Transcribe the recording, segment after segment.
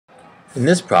In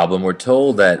this problem, we're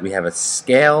told that we have a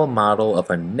scale model of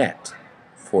a net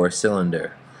for a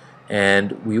cylinder,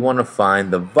 and we want to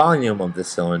find the volume of the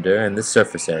cylinder and the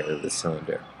surface area of the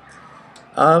cylinder.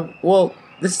 Well,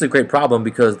 this is a great problem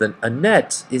because a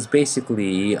net is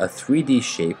basically a 3D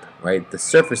shape, right? The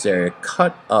surface area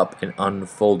cut up and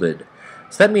unfolded.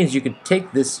 So that means you could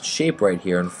take this shape right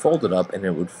here and fold it up and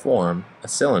it would form a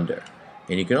cylinder.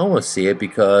 And you can almost see it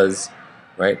because,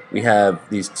 right, we have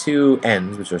these two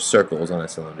ends, which are circles on a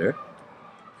cylinder,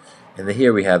 and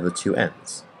here we have the two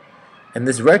ends. And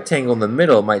this rectangle in the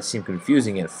middle might seem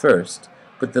confusing at first,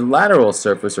 but the lateral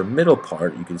surface or middle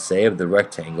part, you could say, of the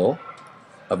rectangle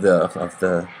of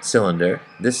the cylinder,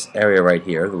 this area right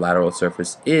here, the lateral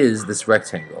surface, is this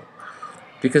rectangle.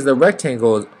 Because the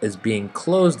rectangle is being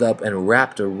closed up and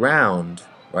wrapped around,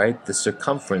 right, the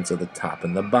circumference of the top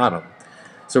and the bottom.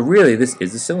 So really, this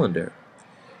is a cylinder.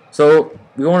 So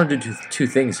we want to do two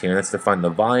things here, and that's to find the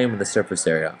volume and the surface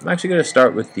area. I'm actually going to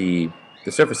start with the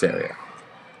surface area,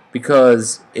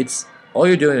 because it's all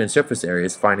you're doing in surface area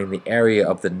is finding the area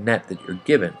of the net that you're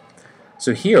given.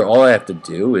 So here, all I have to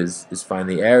do is find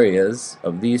the areas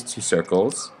of these two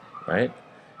circles, right?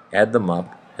 Add them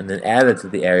up, and then add it to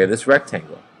the area of this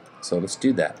rectangle. So let's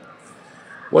do that.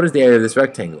 What is the area of this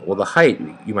rectangle? Well, the height,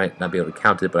 you might not be able to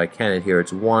count it, but I can it here.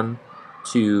 It's 1,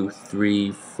 2,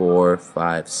 3, 4,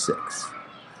 5, 6.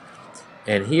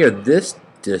 And here, this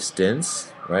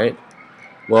distance, right?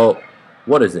 Well,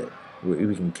 what is it?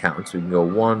 We can count. So we can go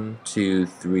 1, 2,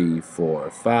 3,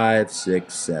 4, 5,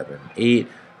 6, 7, 8,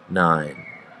 9,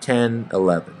 10,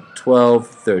 11, 12,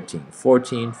 13,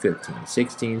 14, 15,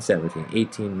 16, 17,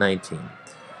 18, 19.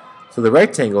 So the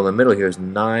rectangle in the middle here is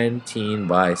 19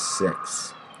 by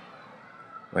 6.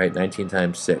 Right? 19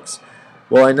 times 6.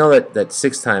 Well, I know that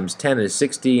 6 times 10 is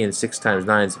 60, and 6 times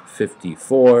 9 is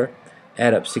 54.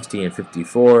 Add up 60 and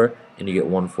 54, and you get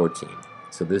 114.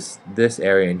 So this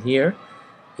area in here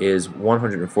is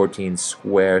 114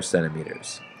 square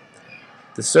centimeters.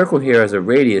 The circle here has a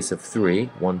radius of 3.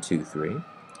 1, 2, 3.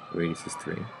 Radius is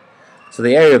 3. So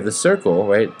the area of the circle,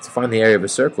 right, to find the area of a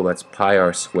circle, that's pi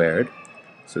r squared.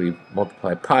 So we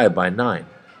multiply pi by 9.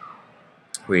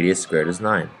 Radius squared is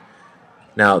 9.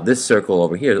 Now this circle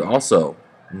over here is also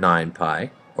 9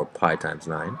 pi, or pi times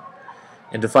 9.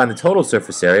 And to find the total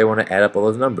surface area, I want to add up all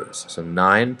those numbers. So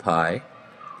 9 pi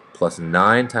plus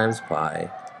 9 times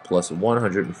pi plus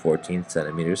 114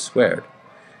 centimeters squared.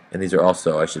 And these are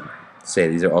also, I should say,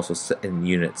 these are also in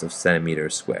units of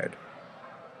centimeters squared.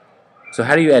 So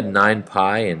how do you add 9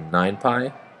 pi and 9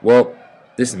 pi? Well,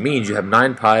 this means you have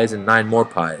 9 pi's and 9 more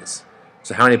pi's.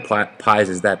 So how many pi's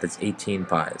is that? That's 18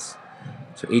 pi's.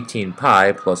 So 18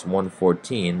 pi plus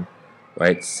 114,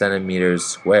 right, centimeters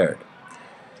squared.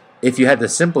 If you had to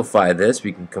simplify this,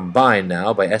 we can combine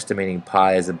now by estimating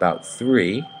pi as about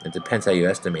 3. It depends how you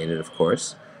estimate it, of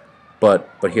course. But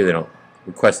here they don't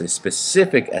request a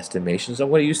specific estimation, so I'm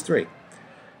going to use 3.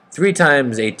 3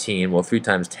 times 18, well, 3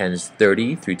 times 10 is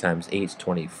 30. 3 times 8 is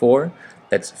 24.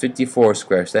 That's 54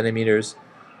 square centimeters.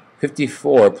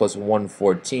 54 plus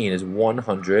 114 is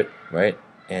 100, right,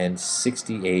 and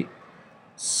 68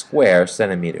 square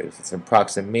centimeters. It's an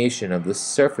approximation of the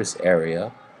surface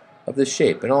area of the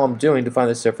shape. And all I'm doing to find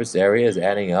the surface area is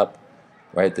adding up,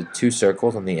 right, the two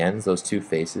circles on the ends, those two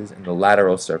faces, and the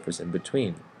lateral surface in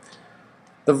between.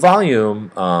 The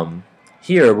volume,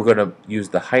 here we're going to use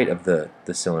the height of the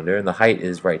cylinder, and the height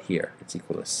is right here. It's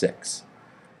equal to 6.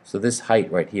 So this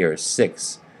height right here is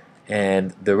 6,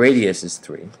 and the radius is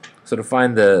 3. So to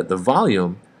find the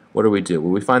volume, what do?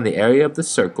 Well, we find the area of the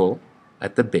circle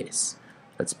at the base.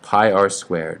 That's pi r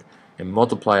squared, and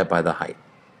multiply it by the height.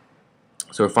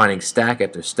 So we're finding stack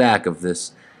after stack of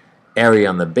this area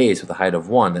on the base with a height of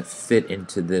 1 that fit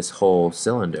into this whole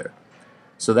cylinder.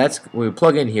 So that's, when we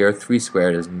plug in here, 3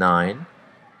 squared is 9,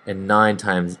 and 9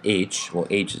 times h, well,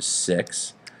 h is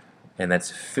 6, and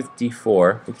that's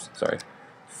 54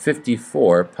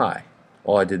 pi.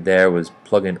 All I did there was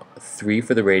plug in 3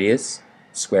 for the radius,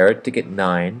 square it to get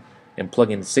 9, and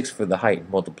plug in 6 for the height, and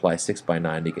multiply 6 by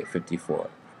 9 to get 54.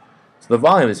 So the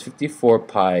volume is 54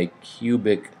 pi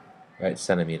cubic, right,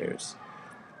 centimeters.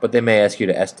 But they may ask you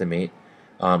to estimate.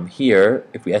 Here,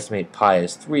 if we estimate pi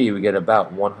as 3, we get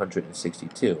about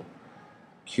 162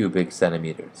 cubic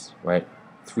centimeters, right?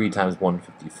 3 times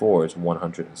 154 is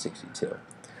 162.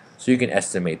 So you can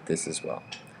estimate this as well.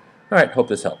 All right, hope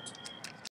this helped.